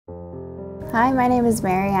Hi, my name is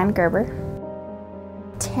MaryAnn Gerber.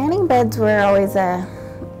 Tanning beds were always a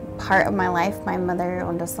part of my life. My mother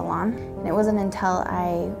owned a salon, and it wasn't until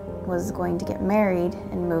I was going to get married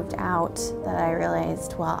and moved out that I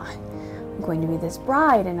realized, well, I'm going to be this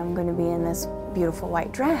bride and I'm going to be in this beautiful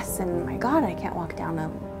white dress, and my God, I can't walk down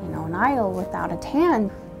an aisle without a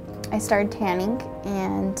tan. I started tanning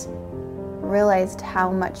and realized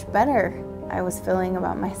how much better I was feeling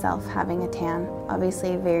about myself having a tan.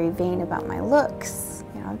 Obviously very vain about my looks,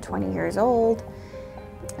 20 years old.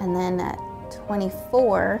 And then at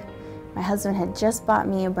 24, my husband had just bought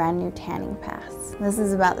me a brand new tanning pass. This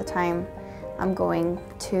is about the time I'm going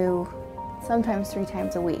 2, sometimes 3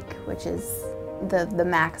 times a week, which is the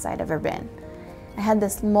max I'd ever been. I had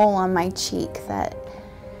this mole on my cheek that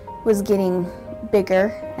was getting bigger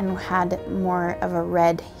and had more of a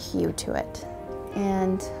red hue to it.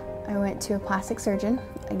 And I went to a plastic surgeon,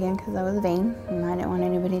 again because I was vain and I didn't want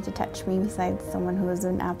anybody to touch me besides someone who was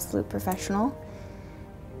an absolute professional.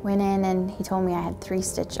 Went in and he told me I'd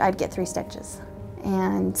get 3 stitches.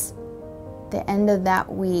 And the end of that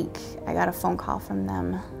week, I got a phone call from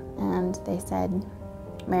them and they said,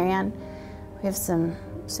 "MaryAnn, we have some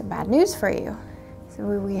bad news for you. So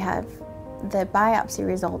we have the biopsy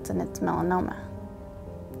results and it's melanoma."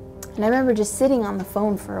 And I remember just sitting on the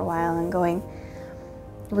phone for a while and going,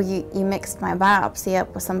 "Well, you mixed my biopsy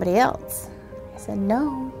up with somebody else." I said,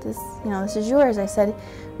 "No, this is yours." I said,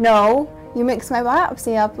 "No, you mixed my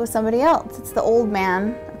biopsy up with somebody else. It's the old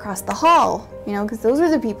man across the hall," because those are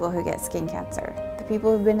the people who get skin cancer. The people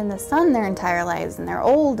who've been in the sun their entire lives and they're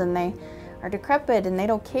old and they are decrepit and they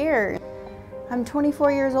don't care. I'm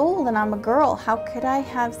 24 years old and I'm a girl. How could I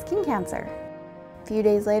have skin cancer? A few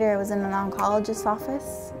days later, I was in an oncologist's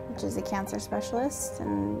office, which is a cancer specialist,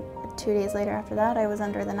 and 2 days later after that, I was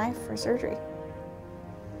under the knife for surgery.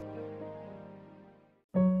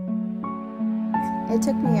 It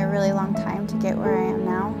took me a really long time to get where I am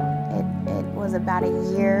now. It was about a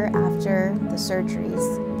year after the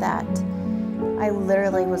surgeries that I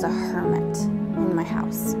literally was a hermit in my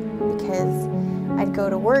house because I'd go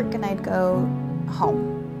to work and I'd go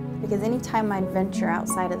home. Because anytime I'd venture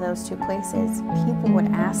outside of those 2 places, people would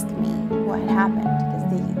ask me what had happened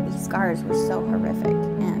because these scars were so horrific.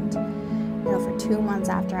 And for 2 months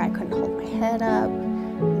after, I couldn't hold my head up,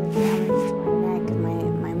 damage to my neck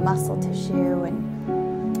and my muscle tissue, and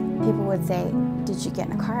people would say, "Did you get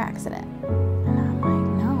in a car accident?" And I'm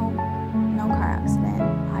like, no car accident.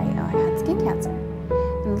 I had skin cancer.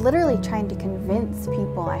 And literally trying to convince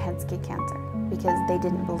people I had skin cancer because they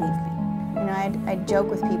didn't believe me. I'd joke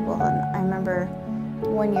with people, and I remember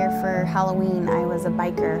one year for Halloween, I was a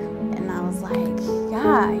biker, and I was like,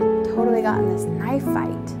 yeah, I totally got in this knife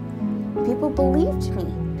fight. People believed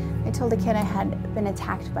me. I told a kid I had been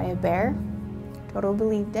attacked by a bear. Totally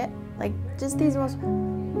believed it. Like, just these most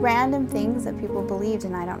random things that people believed,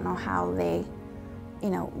 and I don't know how they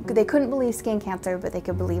couldn't believe skin cancer, but they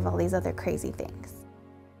could believe all these other crazy things.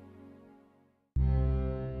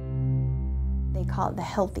 They call it the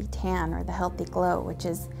healthy tan or the healthy glow, which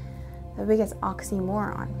is the biggest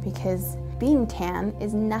oxymoron, because being tan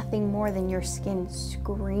is nothing more than your skin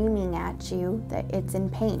screaming at you that it's in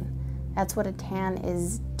pain. That's what a tan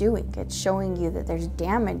is doing. It's showing you that there's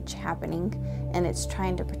damage happening and it's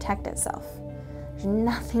trying to protect itself. There's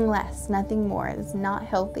nothing less, nothing more. It's not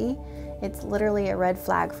healthy. It's literally a red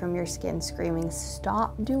flag from your skin screaming,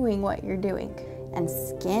 stop doing what you're doing. And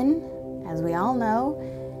skin, as we all know,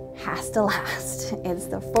 has to last. It's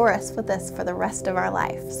for us with us for the rest of our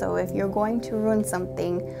life. So if you're going to ruin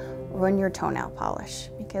something, ruin your toenail polish,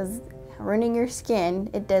 because ruining your skin,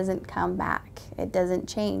 it doesn't come back. It doesn't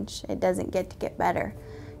change. It doesn't get better.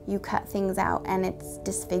 You cut things out and it's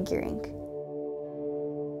disfiguring.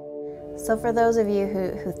 So for those of you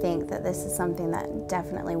who think that this is something that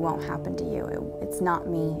definitely won't happen to you, it's not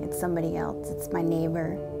me, it's somebody else, it's my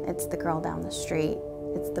neighbor, it's the girl down the street,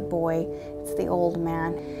 it's the boy, it's the old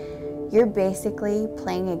man. You're basically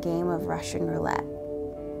playing a game of Russian roulette.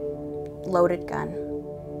 Loaded gun.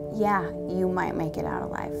 Yeah, you might make it out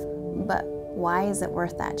alive, but why is it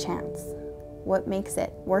worth that chance? What makes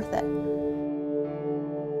it worth it?